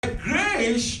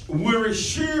grace, we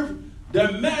receive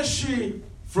the mercy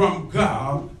from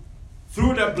God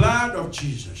through the blood of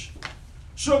Jesus.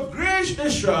 So grace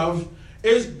itself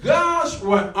is God's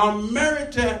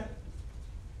unmerited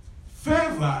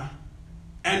favor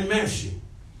and mercy.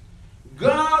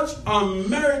 God's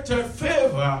unmerited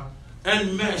favor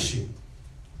and mercy.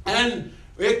 And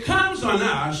it comes on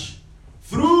us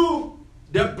through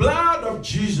the blood of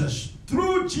Jesus,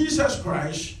 through Jesus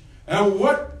Christ, and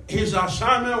what his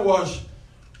assignment was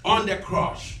on the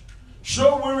cross.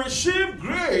 So we receive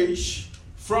grace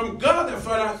from God the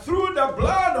Father through the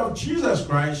blood of Jesus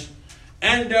Christ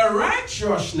and the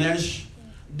righteousness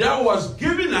that was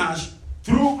given us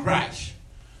through Christ.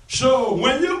 So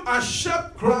when you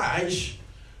accept Christ,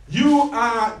 you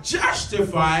are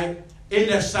justified in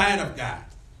the sight of God.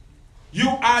 You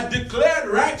are declared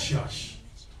righteous.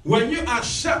 When you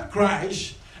accept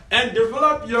Christ and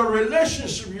develop your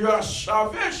relationship, your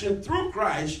salvation through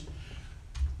Christ,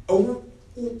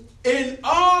 in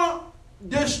all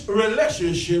this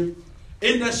relationship,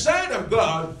 in the sight of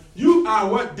God, you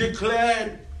are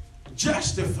declared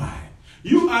justified.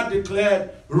 You are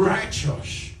declared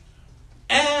righteous.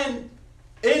 And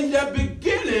in the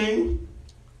beginning,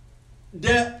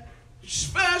 the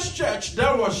first church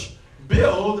that was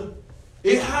built,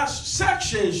 it has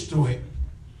sections to it.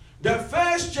 The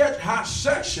first church has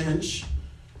sections.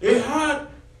 It had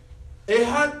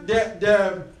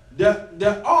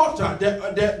the altar,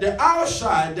 the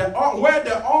outside, where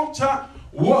the altar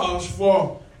was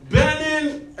for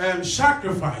burning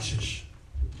sacrifices.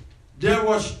 There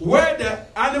was where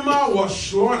the animal was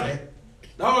slaughtered.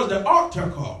 That was the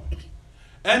altar call.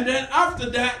 And then after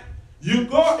that, you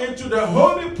go into the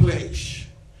holy place.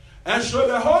 And so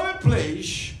the holy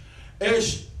place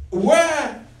is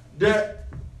where the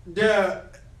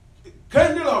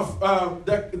candle of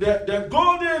the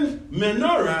golden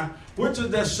menorah, which is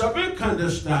the seven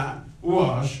candlestick,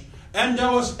 was. And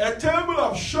there was a table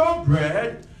of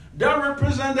showbread that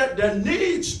represented the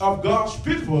needs of God's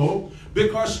people,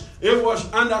 because it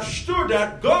was understood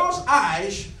that God's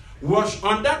eyes was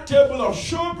on that table of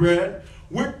showbread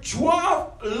with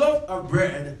 12 loaves of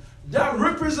bread that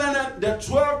represented the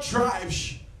 12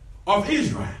 tribes of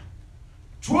Israel.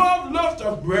 12 loaves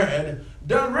of bread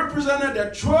that represented the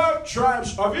 12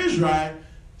 tribes of Israel,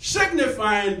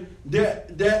 signifying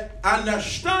the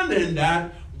understanding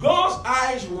that God's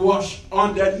eyes was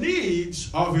on the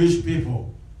needs of his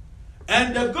people.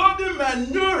 And the golden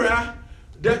menorah,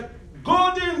 the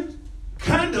golden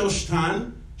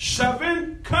candlestand,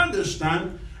 seven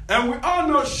candlestand, and we all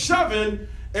know seven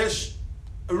is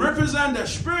represent the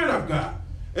Spirit of God.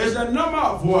 It's the number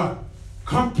of what?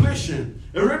 Completion.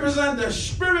 It represents the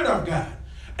Spirit of God.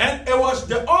 And it was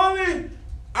the only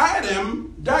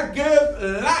item that gave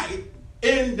light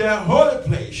in the holy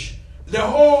place. The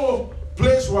whole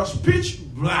place was pitch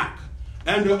black.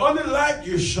 And the only light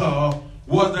you saw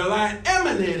was the light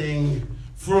emanating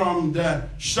from the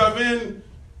seven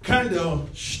candle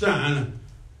stand,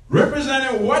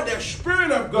 representing what the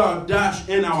Spirit of God does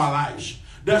in our lives.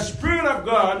 The Spirit of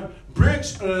God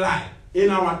brings light in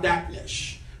our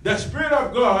darkness. The Spirit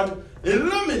of God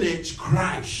illuminates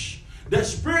Christ. The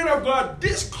Spirit of God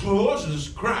discloses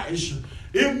Christ,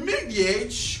 it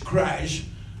mediates Christ.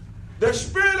 The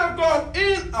Spirit of God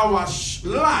in our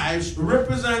lives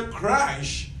represents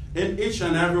Christ in each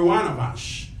and every one of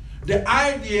us. The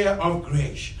idea of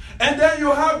grace. And then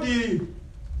you have the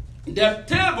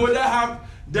table that have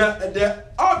the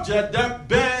object that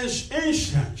burns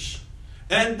incense.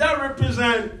 And that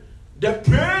represents the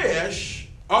prayers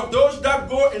of those that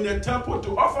go in the temple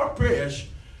to offer prayers,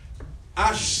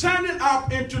 ascending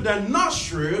up into the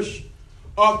nostrils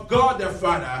of God the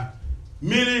Father,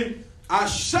 meaning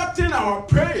accepting our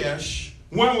prayers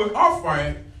when we offer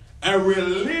it and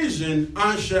releasing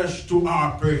answers to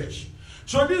our prayers.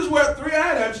 So these were three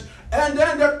items. And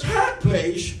then the third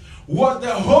place was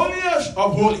the holiest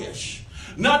of holies.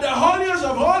 Now the holiest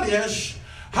of holies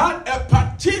had a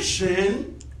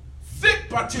partition, thick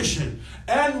partition,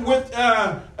 and with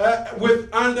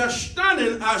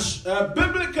understanding, as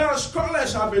biblical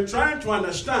scholars have been trying to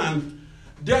understand,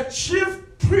 the chief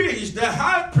priest, the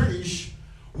high priest,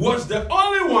 was the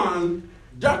only one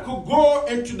that could go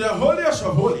into the holiest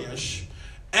of holies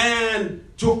and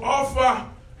to offer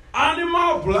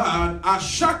animal blood as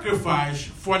sacrifice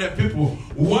for the people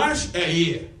once a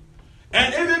year.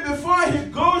 And even before he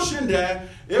goes in there,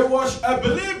 it was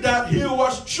believed that he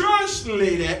was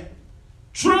translated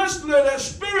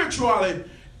spiritually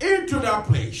into that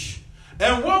place.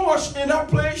 And what was in that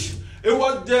place? It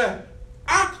was the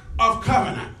Ark of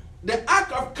Covenant. The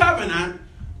Ark of Covenant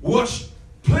was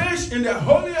placed in the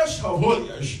holiest of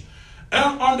holies.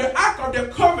 And on the Ark of the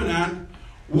Covenant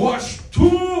was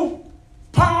two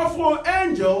powerful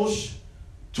angels,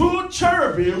 two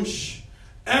cherubims,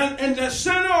 and in the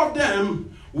center of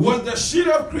them was the seat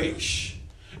of grace.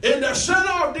 In the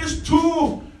center of these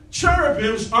two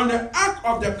cherubims on the Ark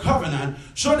of the Covenant,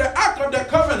 so the Ark of the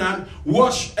Covenant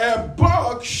was a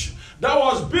box that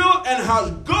was built and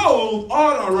has gold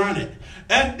all around it.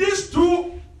 And these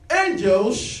two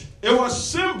angels, it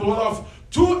was symbol of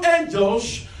two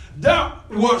angels that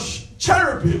was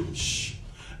cherubims.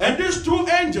 And these two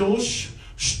angels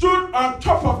stood on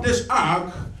top of this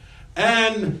ark,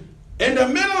 and in the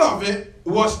middle of it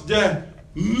was the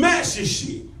mercy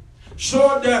seat.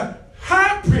 So the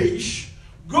high priest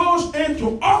goes in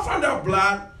to offer the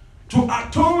blood to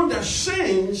atone the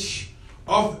sins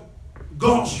of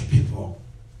God's people.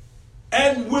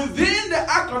 And within the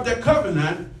Ark of the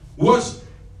Covenant was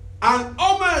an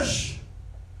homage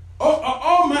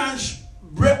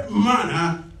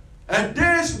manna, a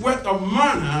day's worth of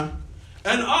manna,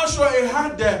 and also it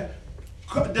had the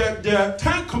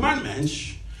Ten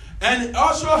Commandments, and it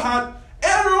also had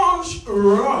Aaron's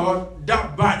rod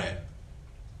that budded.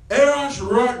 Aaron's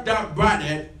rod that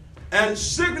budded, and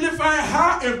signifying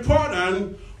how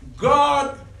important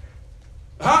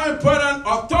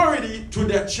authority to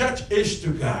the church is to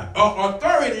God, or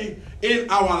authority in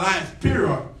our life,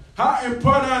 period. How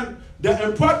important, the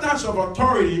importance of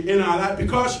authority in our life,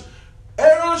 because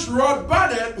Aaron's rod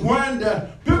budded when the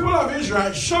people of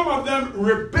Israel, some of them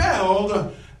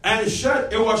rebelled and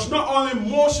said it was not only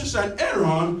Moses and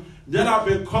Aaron that have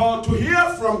been called to hear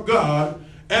from God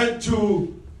and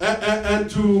to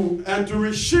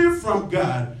receive from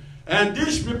God. And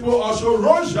these people also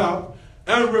rose up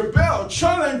and rebelled,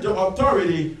 challenged the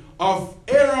authority of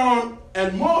Aaron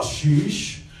and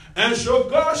Moses. And so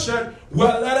God said,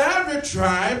 well, let every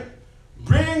tribe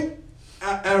bring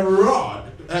a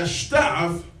rod, a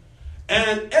staff,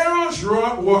 and Aaron's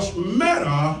rod was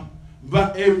metal,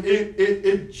 but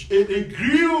it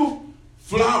grew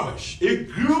flowers. It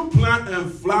grew plant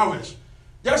and flowers.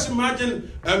 Just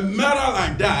imagine a metal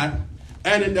like that,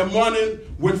 and in the morning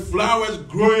with flowers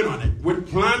growing on it, with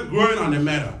plant growing on the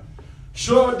metal.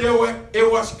 So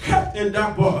it was kept in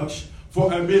that box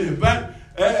for a minute. But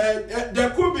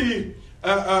there could be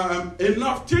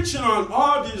enough teaching on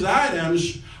all these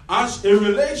items as it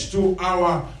relates to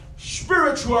our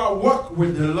spiritual work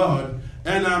with the Lord.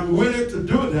 And I'm willing to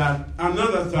do that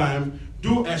another time,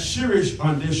 do a series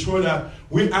on this so that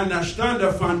we understand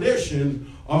the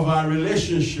foundation of our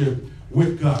relationship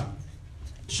with God.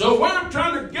 So what I'm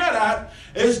trying to get at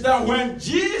is that when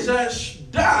Jesus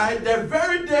died, the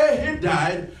very day he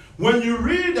died, when you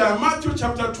read Matthew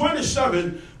chapter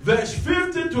 27, verse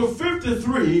 50 to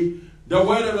 53, the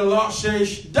word of the Lord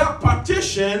says that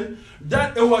partition,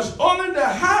 that it was only the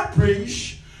high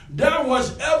priest that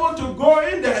was able to go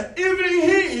in there. Even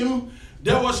him,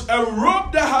 there was a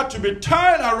rope that had to be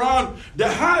tied around the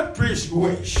high priest's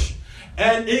waist.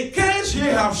 And in case he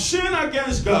have sinned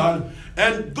against God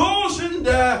and goes in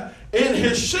there in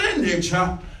his sin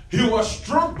nature, he was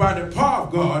struck by the power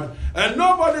of God, and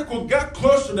nobody could get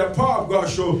close to the power of God.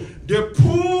 So they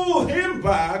pulled him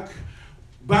back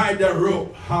by the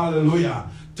rope. Hallelujah.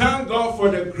 Thank God for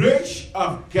the grace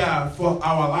of God for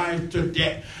our life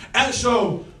today. And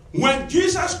so when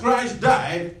Jesus Christ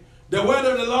died, the word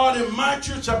of the Lord in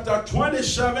Matthew chapter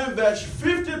 27, verse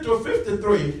 50 to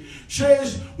 53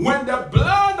 says, when the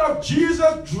blood of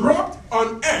Jesus dropped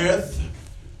on earth,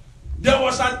 there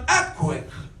was an earthquake.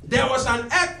 There was an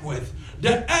earthquake.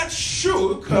 The earth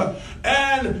shook,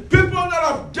 and people that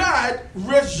have died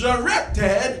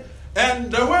resurrected.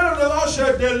 And the word of the Lord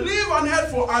said they live on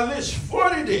earth for at least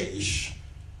 40 days.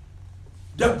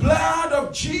 The blood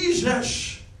of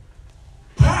Jesus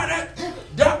parted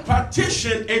that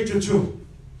partition into two.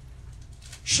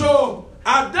 So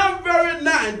at that very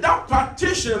night, that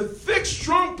partition, thick,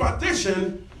 strong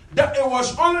partition, that it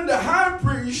was only the high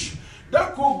priest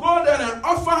that could go there and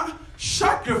offer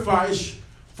sacrifice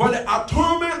for the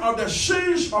atonement of the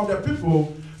sins of the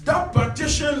people. That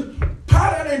partition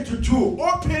parted into two,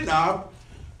 opened up,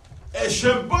 a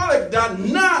symbolic that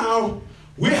now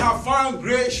we have found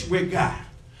grace with God.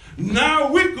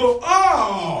 Now we could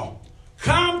all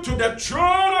come to the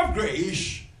throne of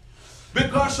grace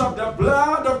because of the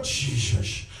blood of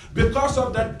Jesus, because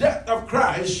of the death of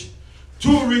Christ,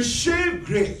 to receive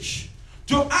grace,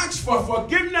 to ask for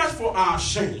forgiveness for our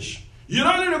sins. You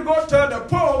don't need to go tell the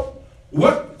Pope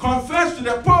confess to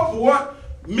the Pope what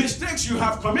mistakes you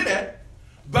have committed,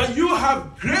 but you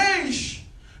have grace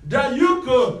that you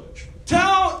could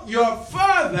tell your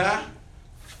Father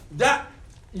that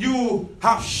you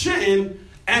have sinned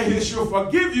and he shall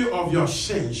forgive you of your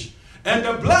sins. And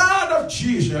the blood of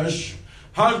Jesus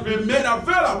has been made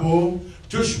available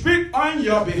to speak on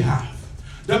your behalf.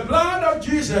 The blood of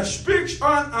Jesus speaks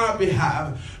on our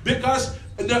behalf because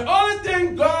the only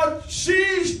thing God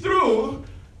sees through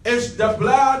is the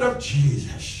blood of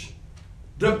Jesus.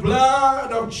 The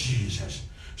blood of Jesus.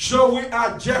 So we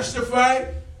are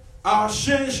justified. Our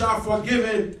sins are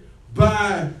forgiven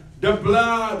by the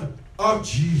blood of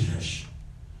Jesus.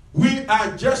 We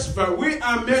are justified. We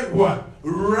are made what?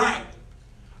 Right.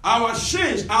 Our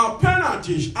sins, our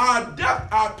penalties, our debt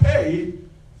are paid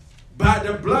by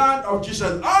the blood of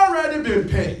Jesus. Already been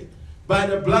paid by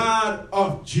the blood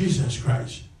of Jesus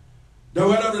Christ. The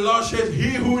word of the Lord says,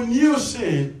 he who knew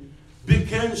sin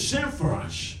became sin for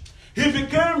us. He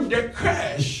became the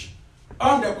curse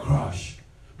on the cross.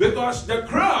 Because the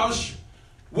cross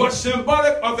was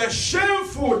symbolic of a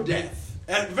shameful death.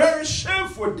 A very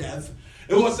shameful death.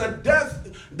 It was a death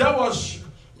that was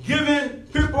given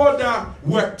people that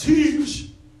were thieves,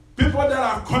 people that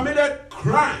have committed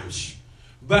crimes.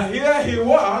 But here he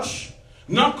was,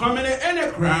 not committing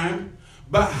any crime,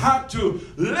 but had to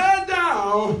lay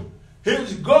down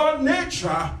his God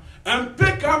nature and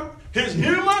pick up his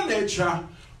human nature,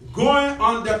 going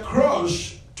on the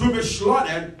cross to be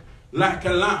slaughtered like a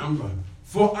lamb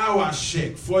for our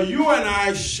sake, for you and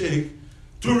I's sake,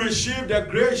 to receive the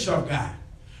grace of God,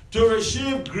 to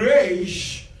receive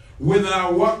grace with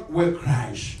our walk with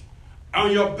Christ.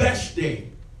 On your best day,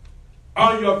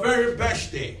 on your very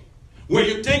best day, when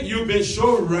you think you've been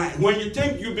so right, when you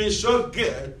think you've been so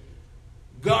good,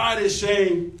 God is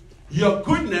saying your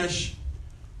goodness,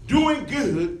 doing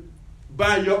good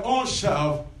by your own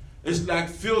self, is like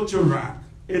filthy rock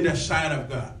in the sight of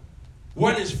God.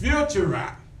 What is filthy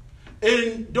rock?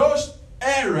 In those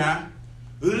era,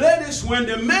 ladies, when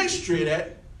they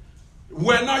menstruated,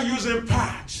 were not using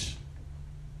pads.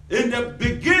 In the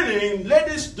beginning,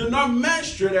 ladies do not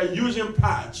menstruate using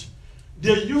pads.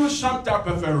 They use some type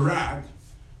of a rag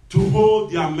to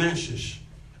hold their menses.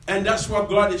 And that's what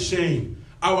God is saying.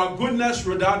 Our goodness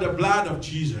without the blood of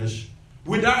Jesus,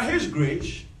 without his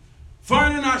grace,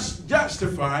 finding us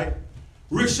justified,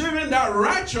 receiving that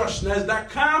righteousness that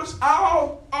comes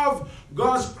out of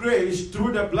God's grace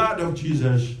through the blood of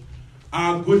Jesus,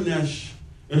 our goodness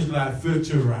is like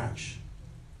filthy rags.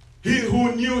 He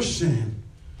who knew sin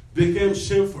became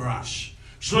sin for us,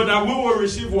 so that we will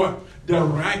receive what? The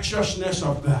righteousness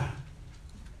of God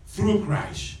through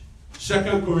Christ. 2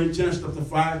 Corinthians chapter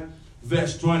 5,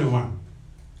 verse 21.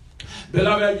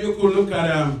 Beloved, you could look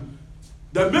at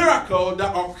the miracle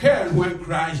that occurred when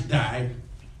Christ died.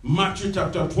 Matthew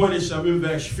chapter 27,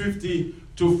 verse 50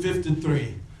 to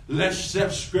 53. Let's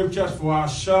set scriptures for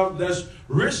ourselves. Let's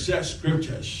research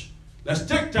scriptures. Let's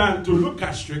take time to look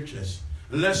at scriptures.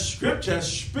 Let scriptures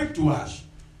speak to us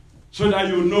so that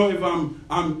you know if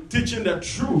I'm teaching the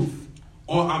truth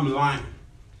or I'm lying,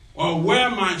 or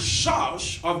where my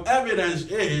source of evidence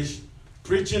is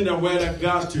preaching the word of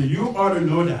God to you. You ought to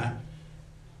know that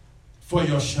for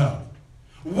yourself.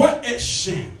 What is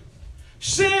sin?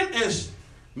 Sin is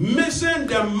missing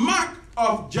the mark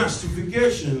of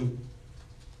justification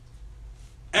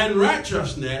and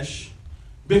righteousness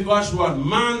because what?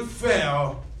 Man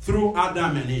fell through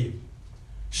Adam and Eve.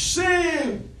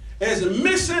 Sin is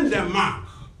missing the mark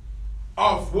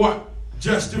of what?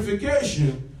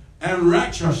 Justification and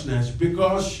righteousness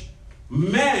because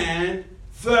man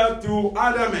fell through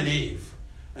Adam and Eve.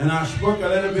 And I spoke a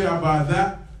little bit about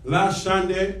that last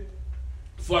Sunday.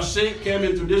 For sin came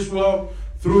into this world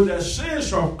through the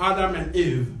sins of Adam and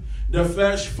Eve, the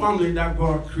first family that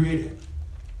God created.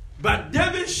 But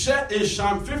David said in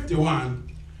Psalm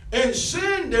 51, in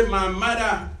sin did my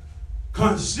mother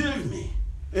conceive me.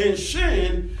 In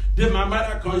sin did my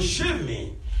mother conceive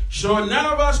me. So none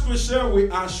of us could say we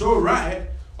are so right,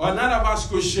 or none of us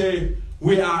could say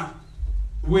we haven't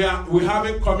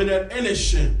committed any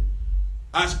sin.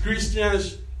 As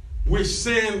Christians, we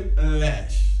sin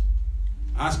less.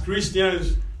 As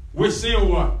Christians, we sin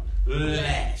what?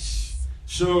 Less.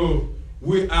 So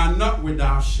we are not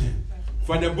without sin.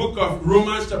 For the book of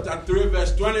Romans chapter 3,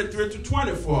 verse 23 to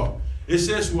 24, it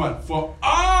says what? For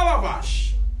all of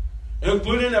us,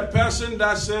 including a person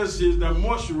that says he's the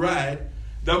most right,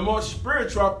 the most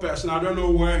spiritual person, I don't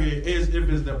know where he is, if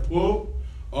it's the Pope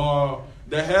or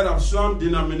the head of some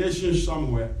denomination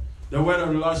somewhere. The word of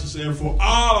the Lord is saying, for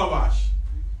all of us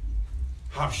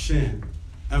have sinned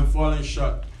and fallen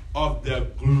short of the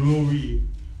glory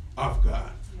of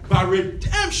God. But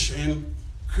redemption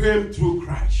came through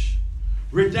Christ.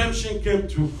 Redemption came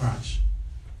through Christ.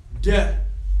 The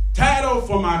title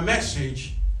for my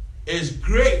message is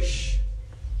Grace,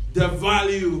 the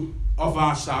Value of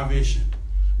Our Salvation.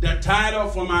 the title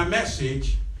for my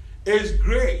message is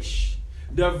Grace,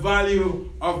 the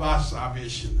Value of Our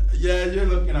Salvation. Yeah, you're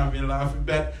looking at me laughing,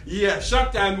 but yeah,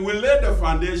 sometimes we lay the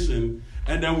foundation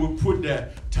and then we put the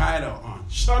title on.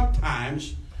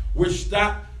 Sometimes we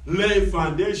start laying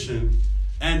foundation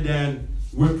and then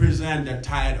we present the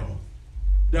title.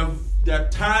 The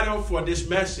title for this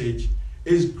message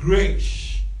is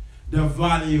Grace, the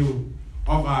Value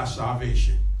of Our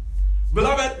Salvation.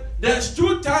 Beloved, there's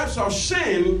two types of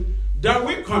sin that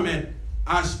we commit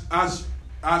as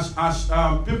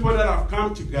people that have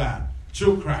come to God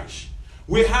through Christ.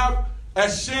 We have a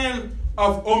sin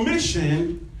of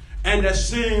omission and a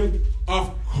sin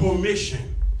of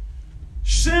commission.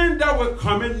 Sin that we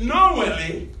commit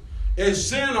knowingly is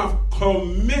sin of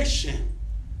commission.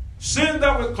 Sin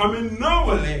that we commit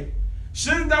knowingly,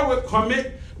 sin that we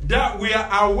commit that we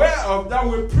are aware of, that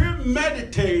we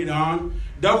premeditate on,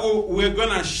 that we're going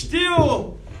to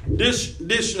steal this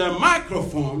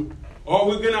microphone, or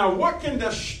we're going to walk in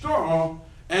the store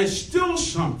and steal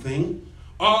something,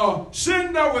 or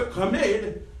sin that we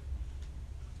commit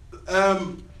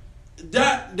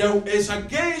that is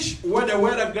against what the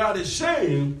Word of God is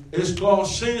saying is called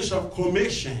sins of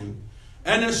commission.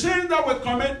 And the sin that we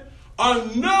commit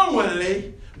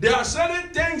unknowingly, there are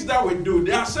certain things that we do,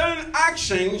 there are certain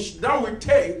actions that we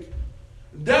take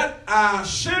that are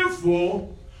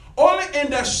sinful only in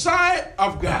the sight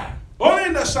of God. Only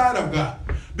in the sight of God.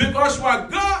 Because while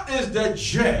God is the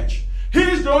judge, He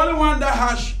is the only one that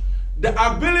has the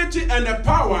ability and the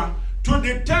power to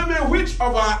determine which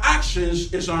of our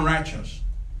actions is unrighteous.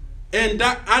 And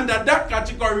under that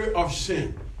category of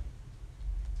sin.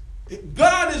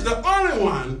 God is the only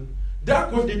one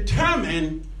that could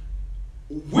determine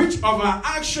which of our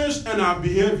actions and our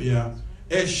behavior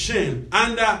is sin.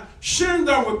 And the sin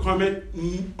that we commit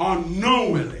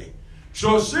unknowingly.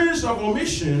 So sins of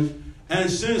omission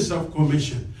and sins of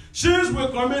commission. Sins we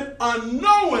commit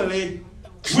unknowingly,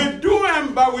 we do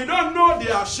them but we don't know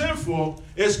they are sinful,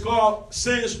 is called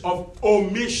sins of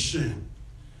omission.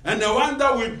 And the one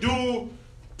that we do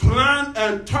planned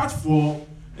and thoughtful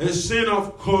is sin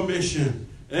of commission.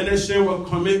 Any sin we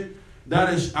commit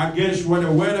that is against what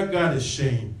the Word of God is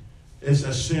saying is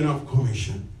a sin of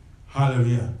commission.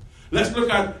 Hallelujah. Let's look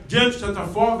at James chapter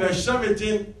 4, verse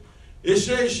 17. It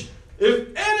says,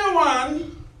 if any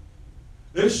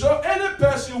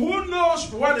person who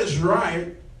knows what is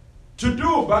right to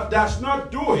do but does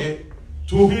not do it,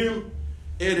 to him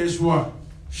it is what?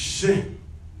 Sin.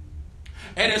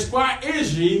 It is quite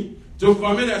easy to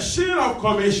commit a sin of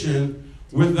commission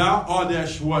without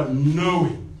others what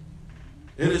knowing.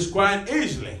 It is quite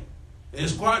easily. It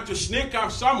is quite to sneak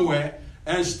up somewhere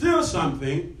and steal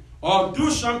something or do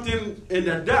something in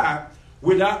the dark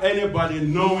without anybody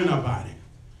knowing about it.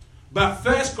 But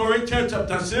 1 Corinthians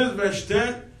chapter 6 verse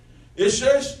 10, it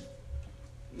says,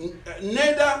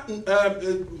 neither,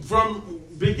 from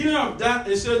beginning of that,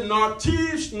 it says, nor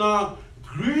thieves, nor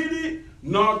greedy,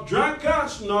 nor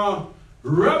drunkards, nor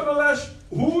revelers,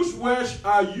 whose words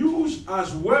are used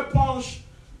as weapons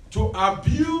to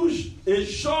abuse, in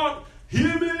short,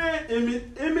 humiliate,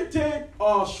 imitate,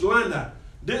 or slander.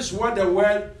 This is what the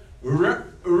word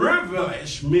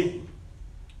revelers mean.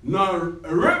 Nor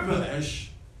revelers,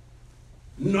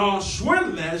 nor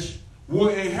swindlers will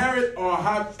inherit or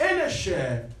have any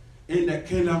share in the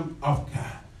kingdom of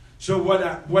God. So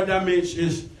what that means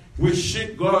is we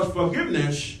seek God's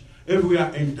forgiveness if we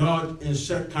are indulged in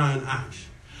such kind of acts.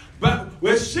 But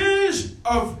with sins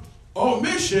of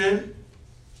omission,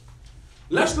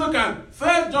 let's look at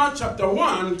 1 John chapter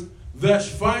 1, verse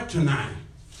 5 to 9.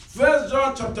 1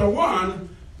 John chapter 1,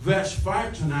 verse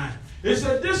 5 to 9. It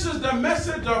said, this is the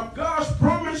message of God's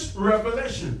promised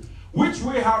revelation, which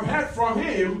we have heard from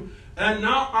Him and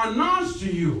now announce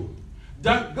to you,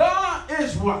 that God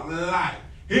is what? Light.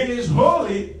 He is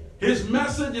holy. His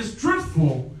message is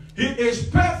truthful. He is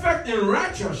perfect in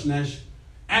righteousness.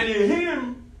 And in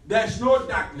Him, there's no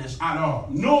darkness at all.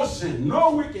 No sin,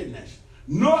 no wickedness,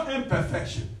 no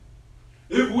imperfection.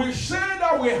 If we say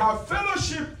that we have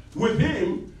fellowship with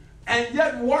Him and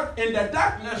yet walk in the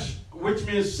darkness, which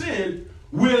means sin,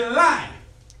 we lie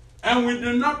and we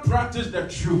do not practice the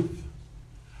truth.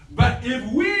 But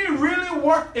if we really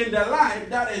walk in the light,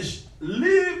 that is,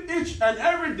 live each and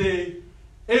every day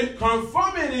in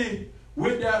conformity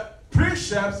with the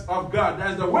precepts of God,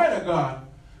 that's the Word of God,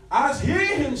 as He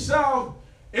Himself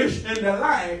is in the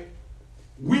light,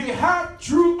 we have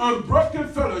true unbroken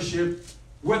fellowship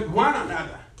with one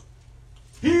another.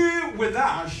 He with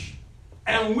us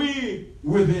and we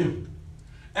with Him.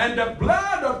 And the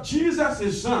blood of Jesus,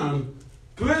 His Son,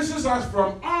 cleanses us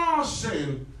from all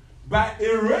sin by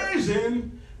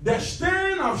erasing the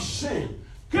stain of sin,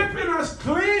 keeping us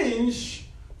cleansed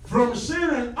from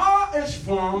sin in all its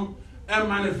form and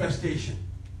manifestation.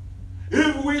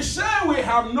 If we say we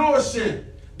have no sin,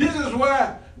 this is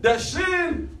where the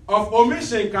sin of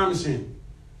omission comes in.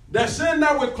 The sin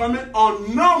that we commit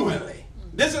unknowingly.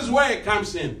 This is where it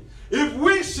comes in. If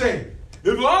we say,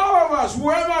 if all of us,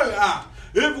 whoever we are,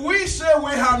 if we say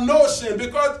we have no sin,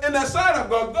 because in the sight of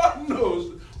God, God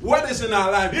knows what is in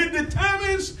our life. He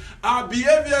determines our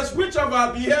behaviors, which of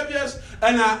our behaviors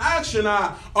and our action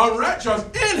are unrighteous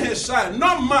in his sight.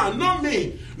 Not man, not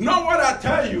me, not what I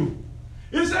tell you.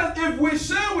 He said, if we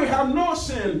say we have no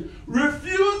sin,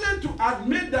 refusing to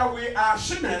admit that we are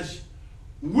sinners,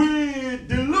 we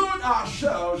delude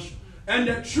ourselves and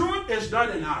the truth is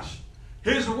not in us.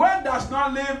 His word does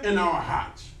not live in our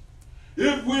hearts.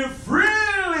 If we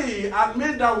freely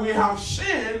admit that we have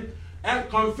sinned and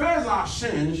confess our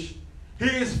sins, he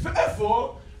is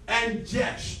faithful and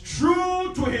just,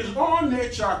 true to his own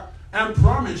nature and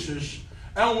promises,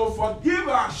 and will forgive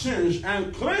our sins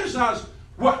and cleanse us,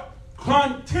 what?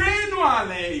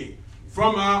 Continually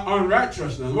from our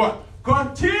unrighteousness. What?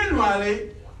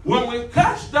 Continually, when we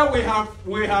catch that we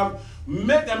have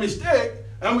made a mistake,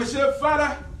 and we say,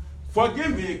 Father,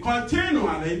 forgive me,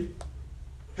 continually,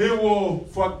 he will,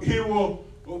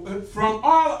 from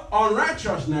all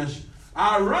unrighteousness,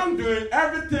 our wrongdoing,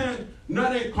 everything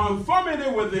not in conformity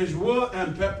with his will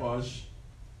and purpose,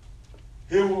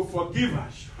 he will forgive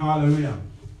us. Hallelujah.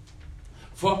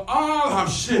 For all have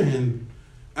sinned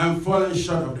and fallen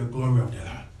short of the glory of the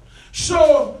Lord.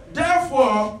 So,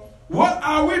 therefore, what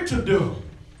are we to do?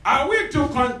 Are we to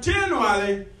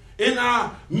continually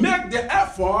make the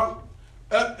effort,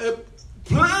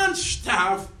 plan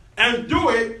stuff, and do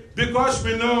it because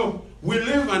we know we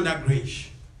live under grace?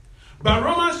 But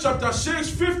Romans chapter 6,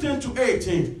 15 to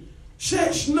 18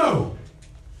 says no.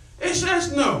 It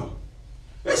says no.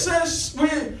 It says we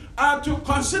are to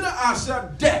consider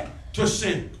ourselves dead to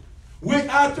sin. We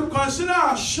are to consider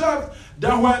ourselves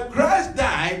that when Christ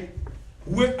died,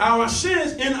 with our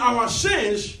sins,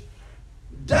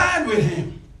 died with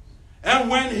him. And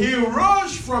when he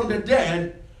rose from the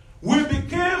dead, we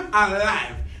became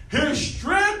alive. His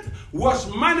strength was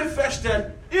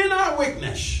manifested in our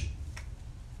weakness.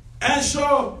 And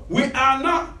so we are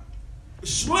not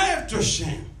slave to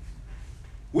sin.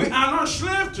 We are not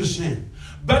slave to sin.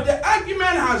 But the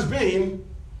argument has been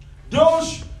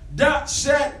those that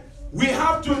said we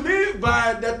have to live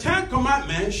by the Ten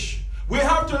Commandments. We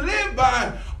have to live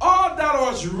by all that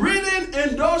was written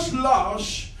in those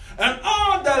laws and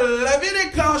all the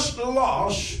Leviticus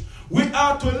laws. We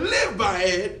are to live by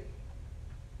it.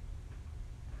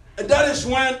 And that is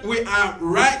when we are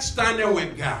right standing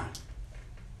with God.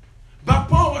 But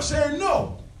Paul was saying,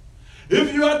 no.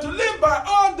 If you are to live by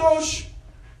all those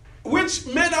which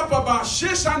made up about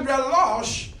 600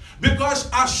 laws, because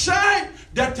aside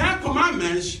the Ten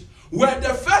Commandments were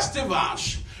the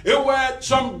festivals, it were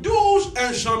some do's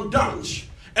and some don'ts,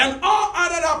 and all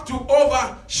added up to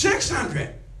over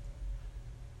 600.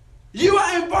 You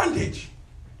are in bondage.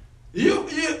 You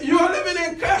are living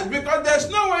in curse because there's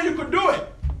no way you could do it.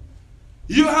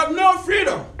 You have no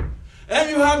freedom and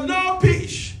you have no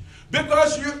peace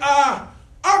because you are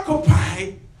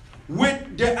occupied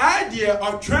with the idea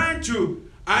of trying to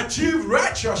achieve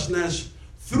righteousness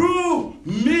through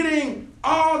meeting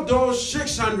all those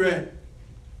 600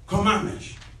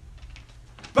 commandments.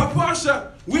 But Paul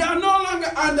said, we are no longer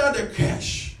under the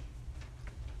curse.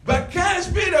 But curse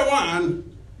be the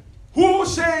one who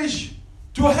says,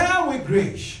 to hell with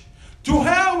grace, to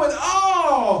hell with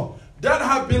all that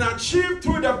have been achieved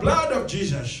through the blood of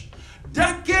Jesus.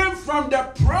 That came from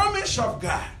the promise of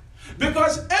God.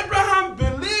 Because Abraham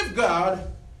believed God,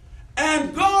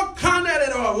 and God counted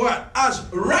it as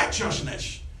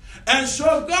righteousness. And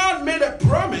so God made a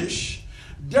promise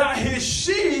that his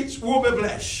seeds will be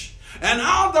blessed. And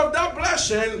out of that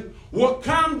blessing will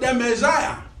come the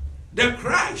Messiah, the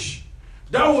Christ,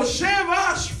 that will save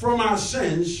us from our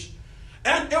sins.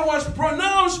 And it was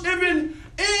pronounced even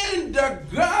in the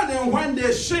garden when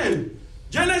they sinned.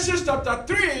 Genesis chapter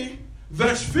 3,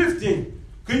 verse 15.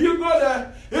 Can you go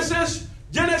there? It says,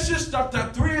 Genesis chapter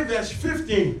 3, verse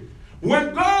 15.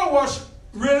 When God was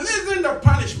releasing the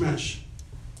punishments,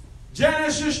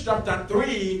 Genesis chapter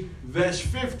 3, verse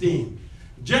 15.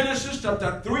 Genesis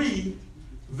chapter 3,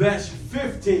 verse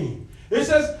 15. It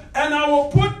says, and I will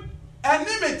put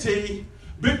enmity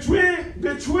between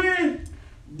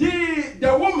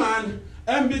the woman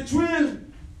and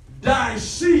between thy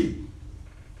seed.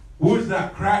 Who is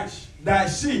that? Christ. Thy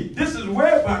seed. This is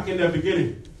way back in the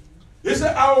beginning. It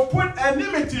said, I will put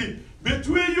enmity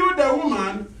between you, the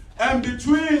woman, and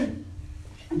between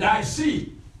thy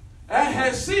seed, and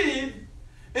her seed,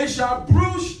 it shall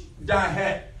bruise thy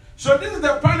head. So this is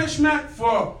the punishment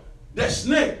for the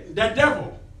snake, the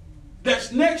devil. The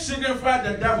snake signifies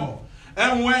the devil.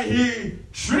 And when he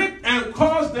tricked and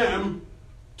caused them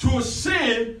to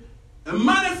sin,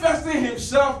 manifesting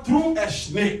himself through a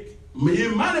snake. He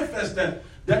manifested,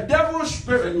 the devil's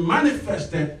spirit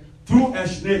manifested through a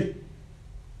snake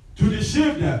to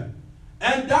deceive them.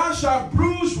 And thou shalt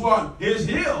bruise what? His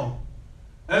heel.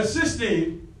 And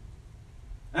 16,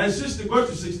 go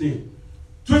to 16.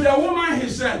 To the woman he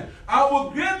said, I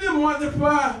will greatly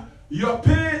multiply your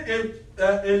pain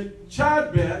in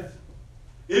childbirth.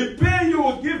 In pain you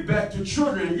will give birth to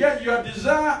children, yet your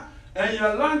desire and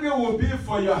your longing will be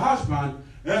for your husband,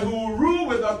 and who will rule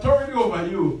with authority over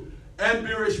you and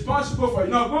be responsible for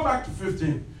you. Now go back to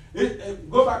 15.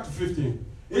 Go back to 15.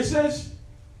 It says,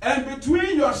 and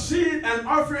between your seed and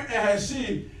offering and her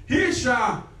seed, he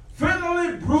shall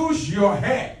finally bruise your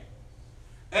head,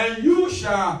 and you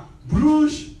shall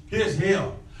bruise his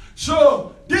heel.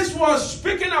 So this was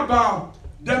speaking about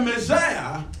the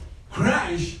Messiah,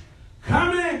 Christ,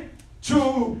 coming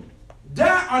to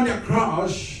die on the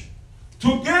cross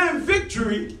to gain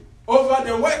victory over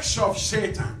the works of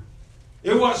Satan.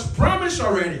 It was promised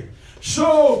already.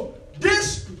 So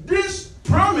this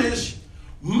promise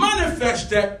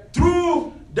manifested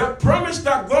through the promise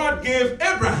that God gave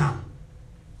Abraham,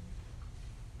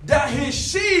 that his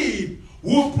seed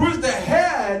will bruise the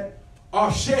head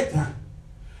of Satan.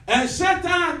 And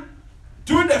Satan,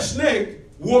 through the snake,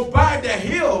 will bite the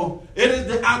heel. It is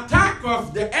the attack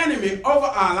of the enemy over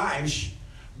our lives.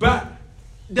 But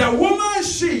the woman's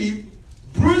seed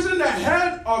bruising the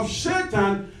head of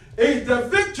Satan is the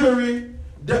victory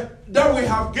that we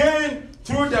have gained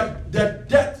through the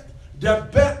death,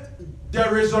 the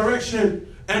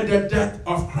resurrection, and the death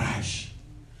of Christ.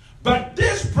 But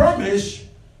this promise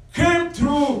came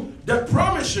through the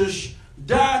promises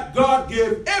that God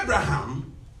gave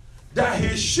Abraham, that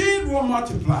his seed will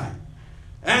multiply.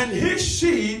 And his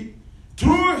seed,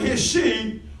 through his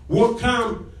seed, will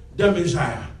come the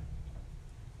Messiah.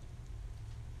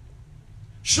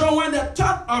 So when the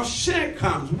thought of sin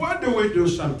comes, what do we do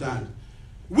sometimes?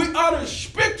 We ought to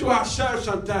speak to ourselves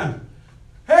sometimes.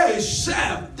 Hey,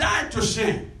 serve, die to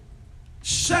sin.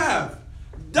 Serve,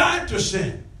 die to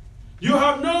sin. You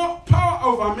have no power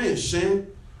over me, sin.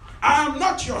 I am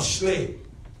not your slave.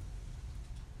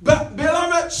 But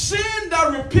beloved, sin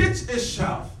that repeats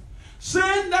itself,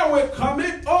 sin that we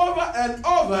commit over and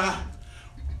over,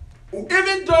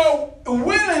 even though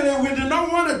willingly we do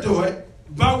not want to do it,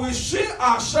 but we see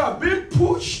ourselves being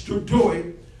pushed to do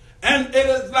it, and it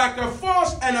is like a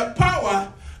force and a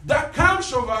power that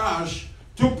comes over us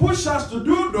to push us to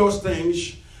do those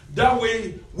things that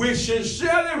we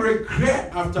sincerely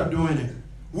regret after doing it.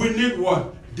 We need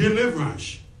what?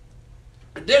 Deliverance.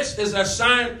 This is a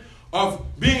sign of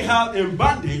being held in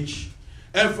bondage,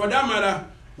 and for that matter,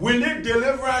 we need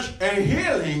deliverance and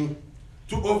healing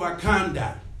to overcome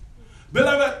that.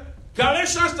 Beloved,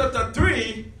 Galatians chapter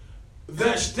 3,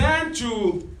 verse 10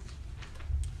 to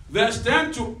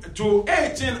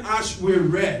 18, as we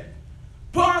read,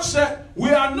 Paul said, we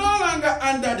are no longer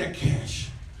under the curse.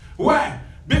 Why?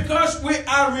 Because we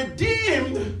are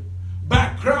redeemed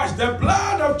by Christ. The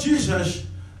blood of Jesus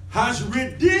has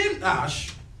redeemed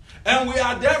us, and we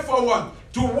are therefore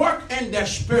what? To walk in the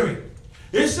Spirit.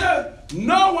 He said,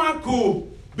 no one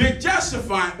could be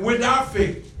justified without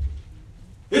faith.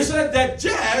 He said, the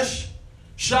just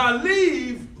shall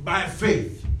live by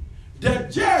faith. The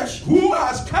just who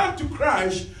has come to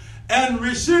Christ and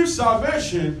received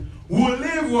salvation will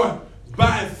live what?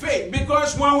 By faith.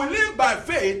 Because when we live by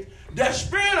faith, the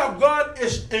Spirit of God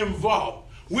is involved.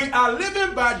 We are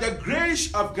living by the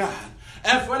grace of God.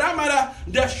 And for that matter,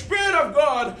 the Spirit of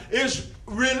God is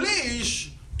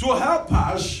released to help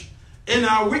us in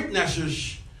our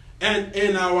weaknesses and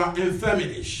in our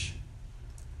infirmities.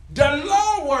 The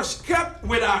law was kept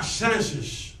with our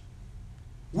senses.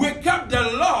 We kept the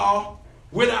law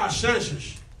with our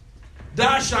senses.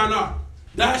 Thou shalt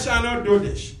not do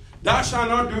this. Thou shalt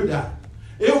not do that.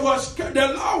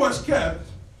 The law was kept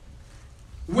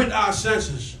with our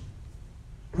senses.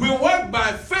 We walk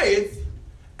by faith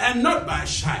and not by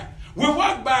sight. We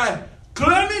walk by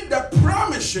claiming the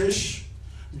promises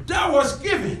that was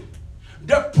given.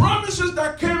 The promises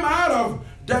that came out of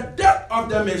the death of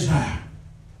the Messiah.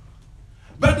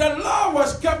 But the law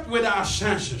was kept with our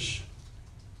senses.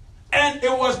 And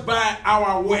it was by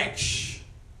our works.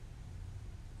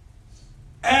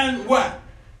 And what?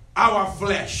 Our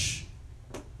flesh.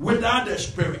 Without the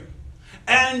Spirit.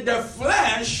 And the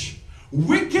flesh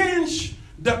weakens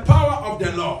the power of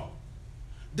the law.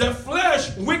 the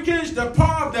flesh weakens the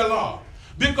power of the law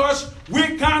because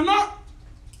we cannot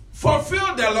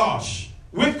fulfill the laws.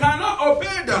 We cannot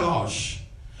obey the laws.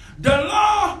 The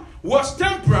law was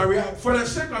temporary. For the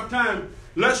sake of time,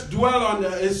 let's dwell on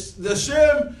it's the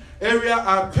same area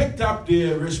I picked up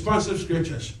the responsive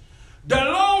scriptures. The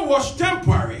law was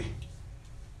temporary.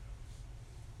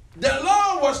 The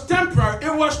law was temporary.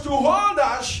 It was to hold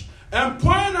us and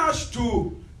point us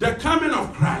to the coming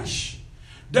of Christ.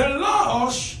 The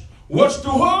laws was to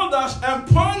hold us and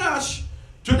point us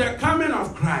to the coming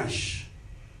of Christ.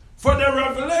 For the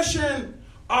revelation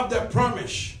of the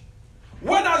promise.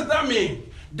 What does that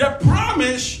mean? The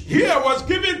promise here was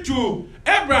given to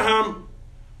Abraham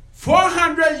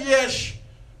 400 years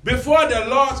before the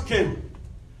Lord came.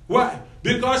 Why?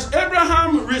 Because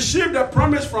Abraham received the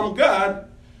promise from God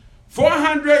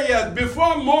 400 years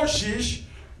before Moses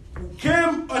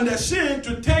came on the scene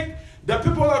to take the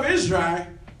people of Israel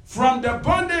from the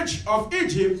bondage of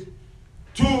Egypt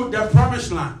to the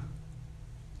promised land.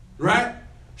 Right?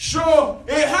 So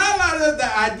it highlighted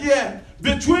the idea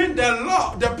between the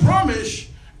law, the promise,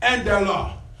 and the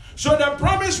law. So the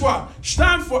promise was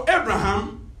stand for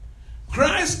Abraham,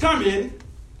 Christ coming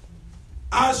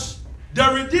as the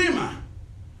Redeemer.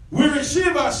 We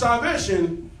receive our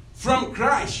salvation from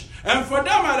Christ. And for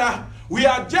that matter, we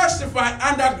are justified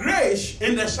under grace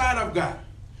in the sight of God.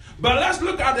 But let's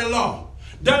look at the law.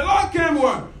 The law came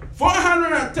what?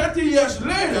 430 years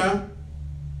later,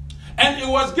 and it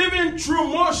was given through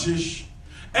Moses,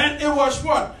 and it was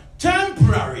what?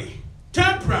 Temporary.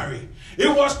 Temporary.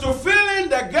 It was to fill in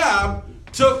the gap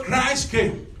till Christ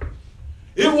came.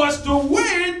 It was to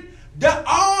wait that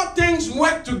all things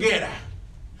work together.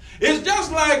 It's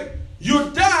just like you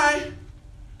die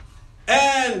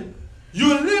and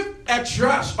you leave a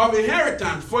trust of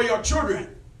inheritance for your children,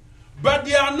 but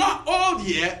they are not old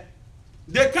yet.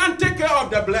 They can't take care of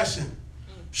the blessing.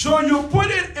 So you put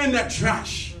it in the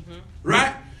trash,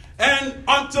 right? And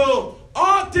until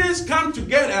all things come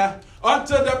together,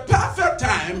 until the perfect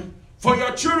time for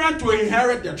your children to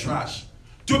inherit the trust,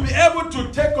 to be able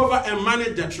to take over and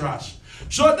manage the trust.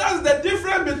 So that's the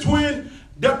difference between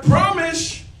the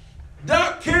promise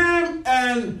that came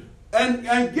and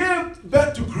gave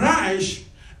birth to Christ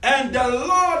and the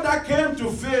law that came to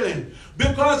fill in.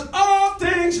 Because all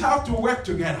things have to work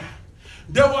together.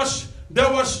 There was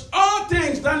all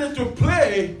things that need to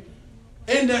play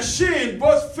in the scene,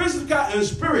 both physical and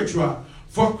spiritual,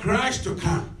 for Christ to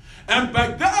come.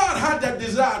 But God had the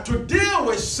desire to deal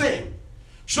with sin.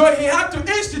 So he had to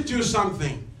institute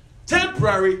something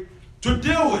temporary to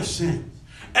deal with sin.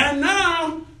 And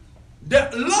now the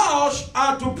laws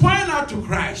are to point out to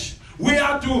Christ. We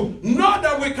are to know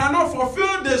that we cannot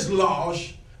fulfill these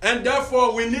laws, and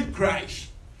therefore we need Christ.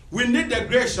 We need the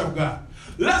grace of God.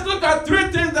 Let's look at three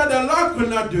things that the law could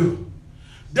not do.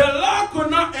 The law could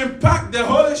not impact the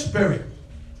Holy Spirit.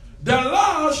 The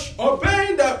laws,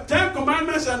 obeying the Ten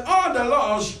Commandments and all the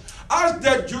laws, as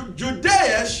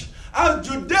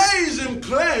Judaism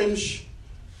claims,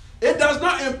 it does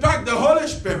not impact the Holy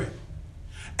Spirit.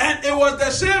 And it was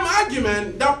the same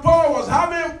argument that Paul was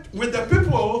having with the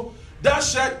people that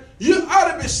said, you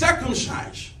ought to be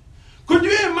circumcised. Could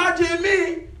you imagine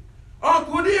me? Or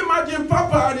could you imagine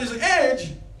Papa at his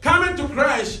age coming to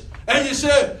Christ and you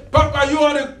say, Papa, you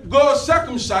ought to go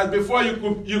circumcised before you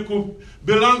could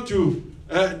belong to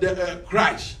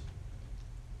Christ?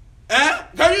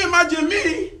 Can you imagine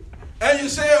me? And you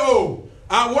say, oh,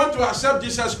 I want to accept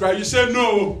Jesus Christ. You say,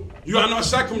 no, you are not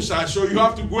circumcised, so you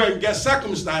have to go and get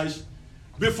circumcised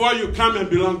before you come and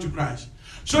belong to Christ.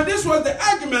 So this was the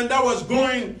argument that was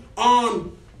going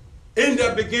on in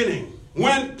the beginning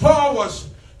when Paul was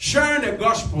sharing the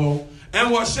gospel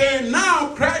and was saying,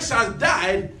 now Christ has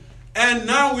died and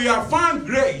now we have found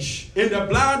grace in the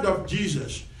blood of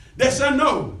Jesus. They said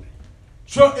no.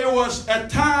 So it was a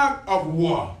time of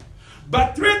war.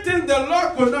 But three things the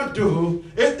law could not do,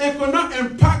 it could not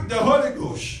impact the Holy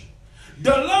Ghost.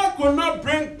 The law could not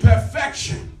bring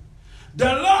perfection. The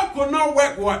law could not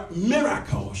work what?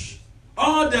 Miracles.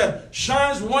 All the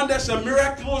signs, wonders, and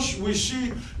miracles we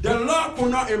see, the law could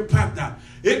not impact that.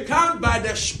 It comes by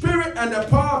the Spirit and the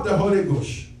power of the Holy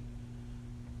Ghost.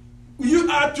 You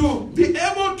are to be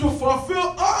able to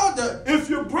fulfill all the... If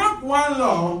you broke one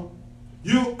law,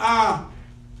 you are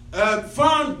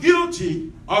found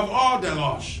guilty of all the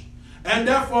laws. And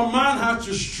therefore man has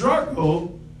to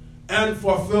struggle and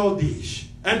fulfill these.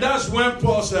 And that's when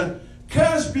Paul said,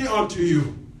 curse be unto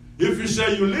you if you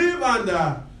say you live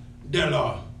under the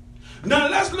law. Now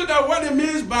let's look at what it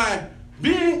means by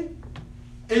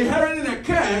inheriting a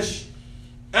curse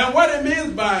and what it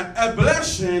means by a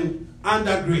blessing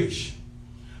under grace.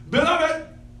 Beloved,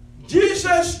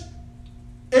 Jesus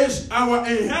is our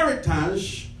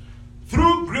inheritance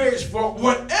through grace for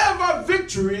whatever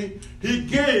victory he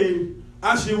gained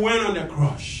as he went on the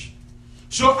cross.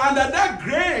 So under that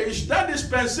grace, that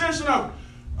dispensation of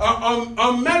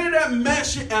unmerited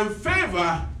mercy and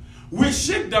favor, we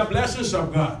seek the blessings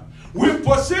of God. We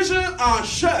position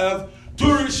ourselves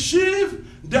to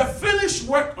receive the finished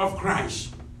work of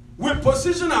Christ. We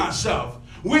position ourselves.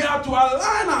 We have to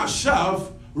align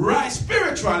ourselves right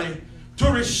spiritually to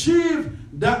receive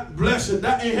that blessing,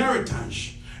 that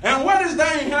inheritance. And what is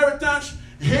that inheritance?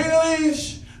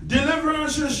 Healings,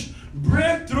 deliverances,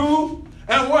 breakthrough,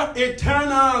 and what?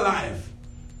 Eternal life.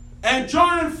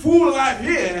 Enjoying full life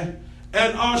here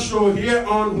and also here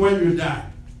on when you die.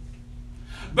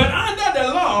 But under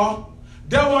the law,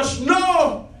 there was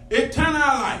no eternal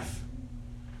life.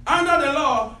 Under the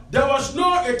law, there was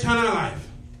no eternal life.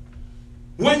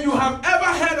 When you have ever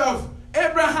heard of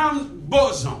Abraham's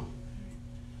bosom,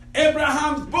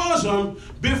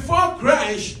 before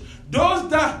Christ, those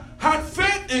that had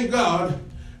faith in God,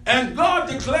 and God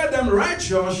declared them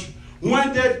righteous,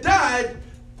 when they died,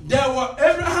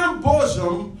 Abraham's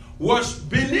bosom was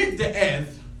beneath the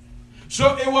earth.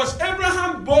 So it was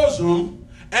Abraham's bosom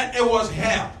and it was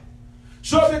hell.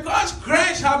 So because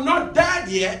Christ had not died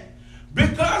yet,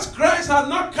 because Christ had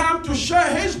not come to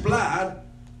share his blood,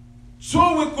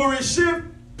 so we could receive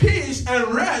peace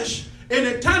and rest in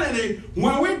eternity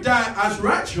when we die as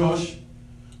righteous,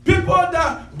 people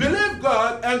that believe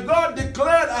God and God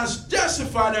declared as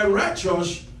justified and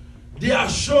righteous, their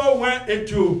soul went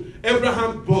into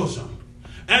Abraham's bosom.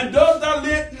 And those that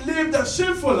lived a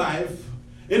sinful life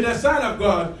in the sight of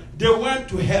God, they went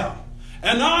to hell.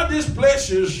 And all these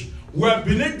places were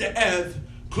beneath the earth,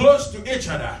 close to each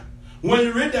other. When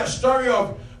you read the story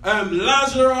of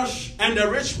Lazarus and the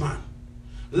rich man,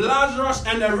 Lazarus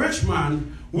and the rich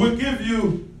man will give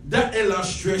you that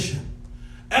illustration.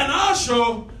 And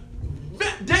also,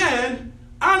 then,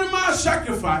 animal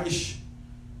sacrifice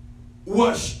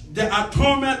was the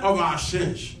atonement of our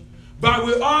sins. But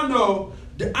we all know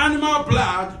the animal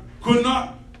blood could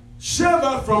not save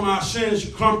us from our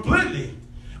sins completely.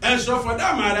 And so for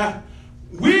that matter,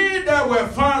 we that were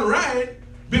found right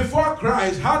before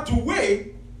Christ had to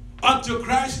wait until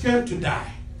Christ came to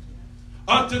die.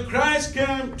 Until Christ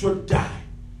came to die.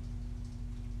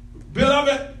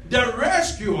 Beloved, the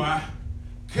rescuer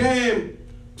came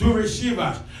to receive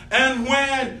us. And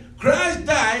when Christ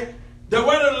died, the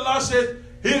word of the Lord says,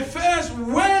 he first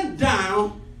went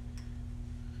down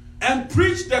and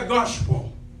preached the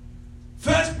gospel.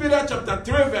 1 Peter chapter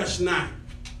 3 verse 9.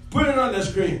 Put it on the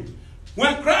screen.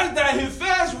 When Christ died, he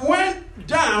first went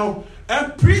down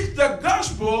and preached the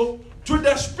gospel to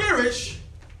the spirits.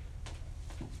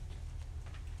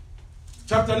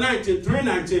 Chapter 19,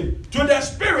 3:19. To the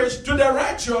spirits, to the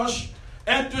righteous,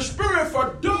 and to spirit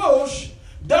for those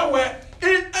that were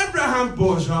in Abraham's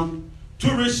bosom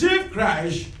to receive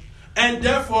Christ and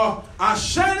therefore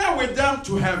ascended with them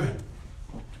to heaven.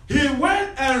 He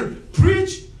went and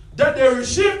preached that they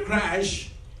received Christ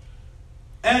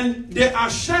and they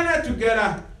ascended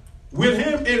together with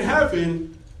him in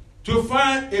heaven to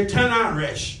find eternal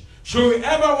rest. So we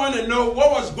ever want to know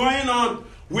what was going on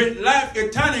with life,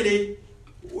 eternity,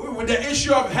 with the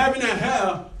issue of heaven and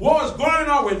hell, what was going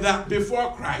on with that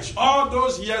before Christ? All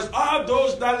those years, all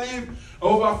those that lived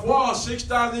over 4,000 or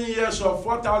 6,000 years or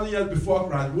 4,000 years before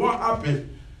Christ, what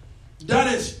happened?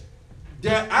 That is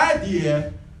the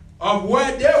idea of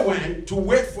where they went to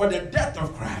wait for the death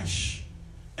of Christ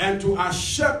and to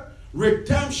accept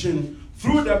redemption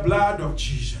through the blood of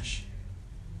Jesus.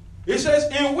 It says,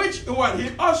 in which one he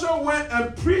also went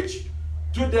and preached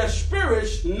to the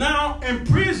spirits now in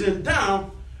prison,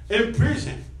 down in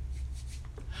prison.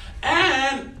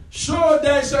 And so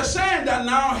there's a saying that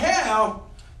now hell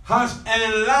has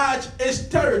enlarged its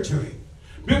territory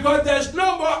because there's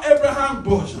no more Abraham's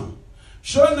bosom.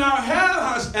 So now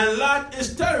hell has enlarged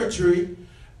its territory,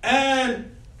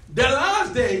 and the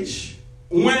last days,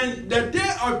 when the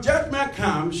day of judgment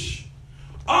comes,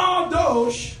 all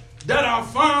those that are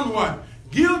found what?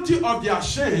 Guilty of their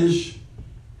sins,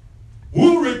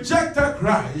 who rejected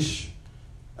Christ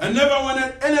and never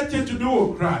wanted anything to do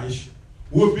with Christ,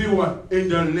 will be what? In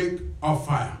the lake of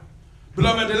fire.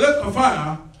 Beloved, the lake of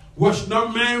fire was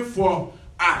not meant for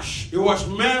us. It was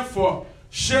meant for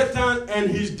Satan and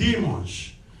his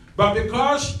demons. But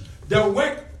because the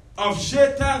work of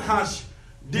Satan has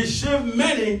deceived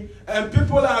many, and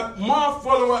people are more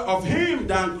followers of him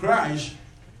than Christ,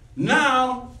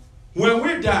 now when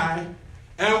we die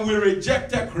and we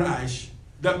rejected Christ,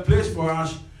 the place for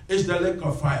us is the lake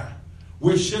of fire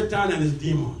with Satan and his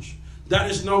demons. That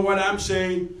is not what I'm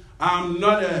saying. I'm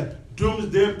not a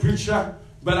doomsday preacher,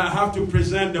 but I have to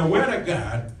present the Word of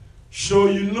God so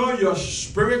you know your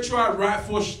spiritual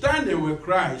rightful standing with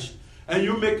Christ and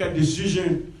you make a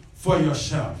decision for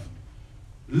yourself.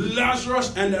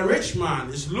 Lazarus and the rich man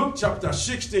is Luke chapter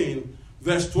 16,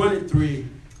 verse 22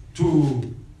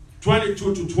 to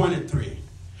 23.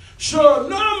 So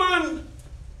no man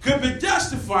could be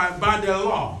justified by the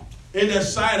law in the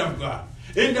sight of God.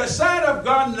 In the sight of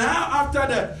God, now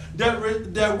after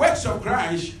the works of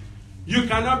Christ, you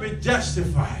cannot be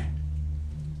justified.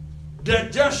 The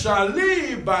just shall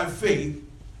live by faith,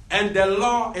 and the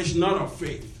law is not of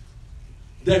faith.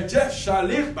 The just shall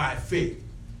live by faith,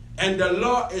 and the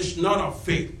law is not of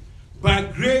faith. By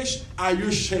grace are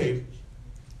you saved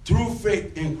through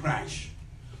faith in Christ.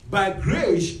 By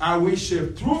grace are we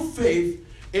saved through faith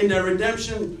in the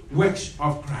redemption works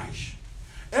of Christ.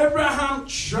 Abraham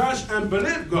trusted and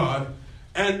believed God,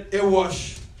 and it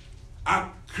was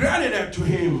accredited to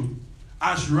him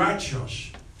as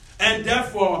righteous. And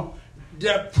therefore,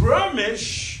 the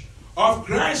promise of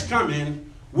Christ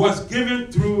coming was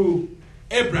given through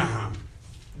Abraham,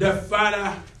 the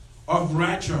father of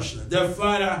righteousness, the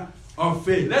father of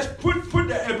faith. Let's put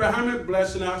the Abrahamic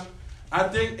blessing up. I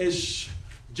think it's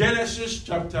Genesis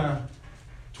chapter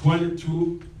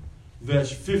 22,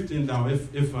 verse 15 down,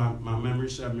 if my memory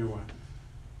serves me well.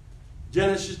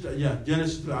 Genesis,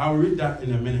 I'll read that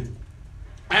in a minute.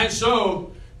 And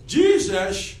so,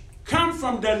 Jesus come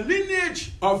from the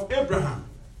lineage of Abraham.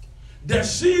 The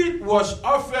seed was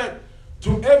offered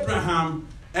to Abraham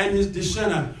and his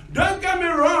descendants. Don't get me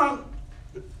wrong,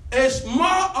 it's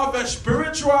more of a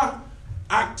spiritual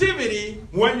activity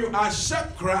when you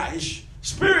accept Christ.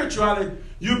 Spiritually,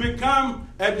 you become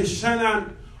a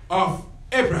descendant of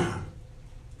Abraham.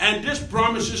 And this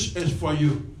promises is for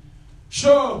you.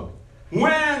 So,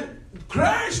 when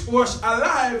Christ was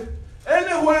alive,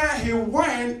 anywhere he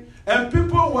went, and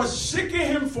people were seeking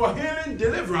him for healing,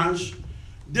 deliverance,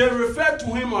 they referred to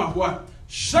him as what?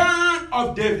 Son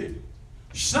of David.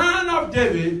 Son of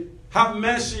David, have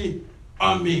mercy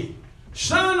on me.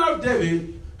 Son of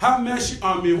David, have mercy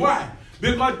on me. Why?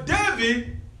 Because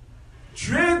David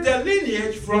traced the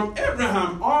lineage from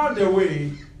Abraham all the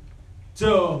way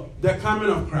to the coming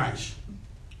of Christ.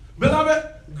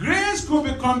 Beloved, grace could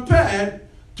be compared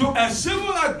to a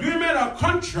civil agreement or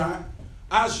contract,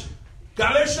 as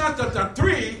Galatians chapter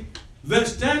 3,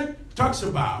 verse 10 talks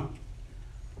about.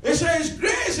 It says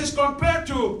grace is compared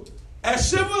to a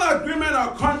civil agreement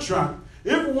or contract.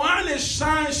 If one is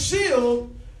signed,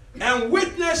 sealed, and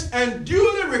witnessed and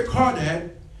duly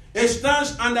recorded, it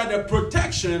stands under the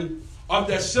protection of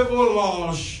the civil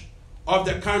laws of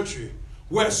the country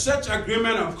where such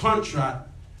agreement or contract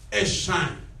is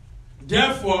signed.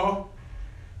 Therefore,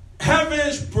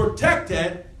 heavens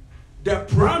protected the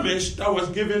promise that was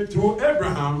given through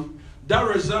Abraham that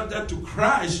resulted to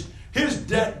Christ, his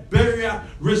death, burial,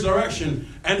 resurrection,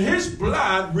 and his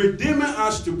blood redeeming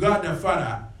us to God the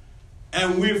Father,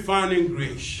 and we finding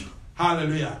grace.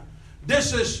 Hallelujah.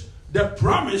 This is the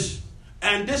promise,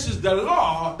 and this is the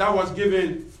law that was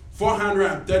given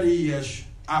 430 years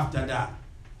after that.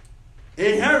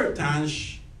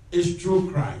 Inheritance is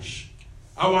through Christ.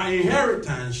 Our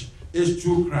inheritance is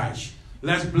through Christ.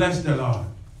 Let's bless the Lord.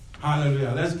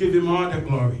 Hallelujah. Let's give him all the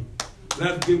glory.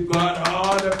 Let's give God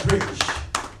all the praise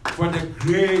for the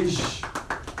grace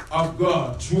of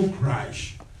God through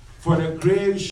Christ. For the grace